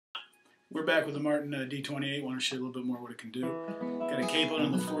We're back with the Martin D-28. Want to show you a little bit more what it can do. Got a capo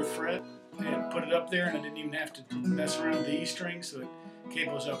on the 4th fret and put it up there, and I didn't even have to mess around with the E string, so it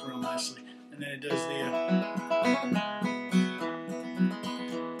capos up real nicely. And then it does the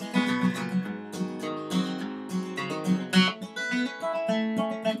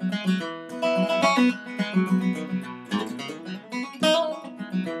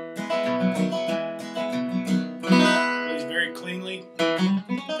plays very cleanly.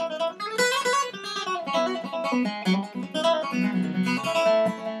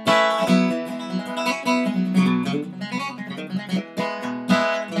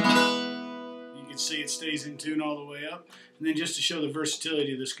 You can see it stays in tune all the way up. And then just to show the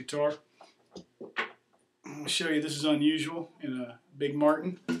versatility of this guitar, I'll show you this is unusual in a big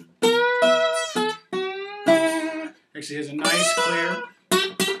Martin. Actually has a nice clear.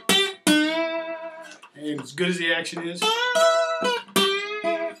 And as good as the action is,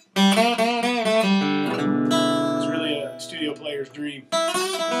 it's really a studio player's dream.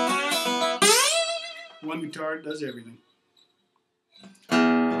 One guitar does everything.